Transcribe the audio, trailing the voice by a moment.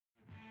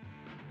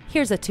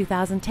Here's a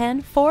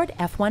 2010 Ford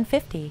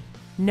F-150.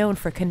 Known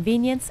for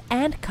convenience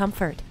and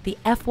comfort, the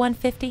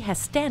F-150 has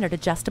standard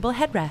adjustable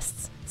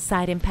headrests,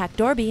 side impact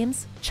door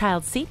beams,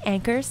 child seat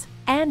anchors,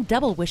 and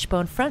double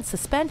wishbone front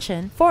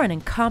suspension for an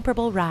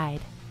incomparable ride.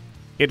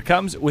 It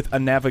comes with a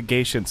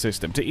navigation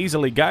system to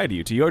easily guide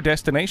you to your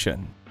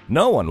destination.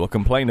 No one will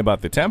complain about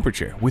the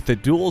temperature with the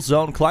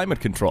dual-zone climate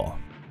control.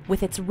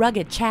 With its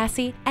rugged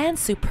chassis and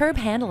superb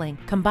handling,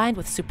 combined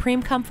with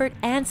supreme comfort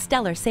and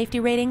stellar safety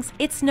ratings,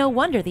 it's no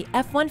wonder the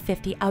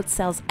F-150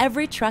 outsells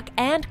every truck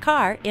and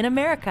car in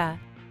America.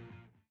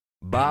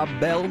 Bob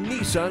Bell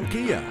Nissan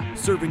Kia,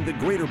 serving the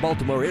greater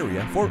Baltimore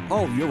area for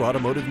all your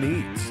automotive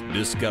needs.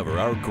 Discover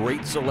our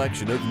great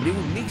selection of new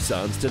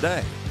Nissans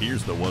today.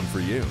 Here's the one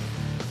for you.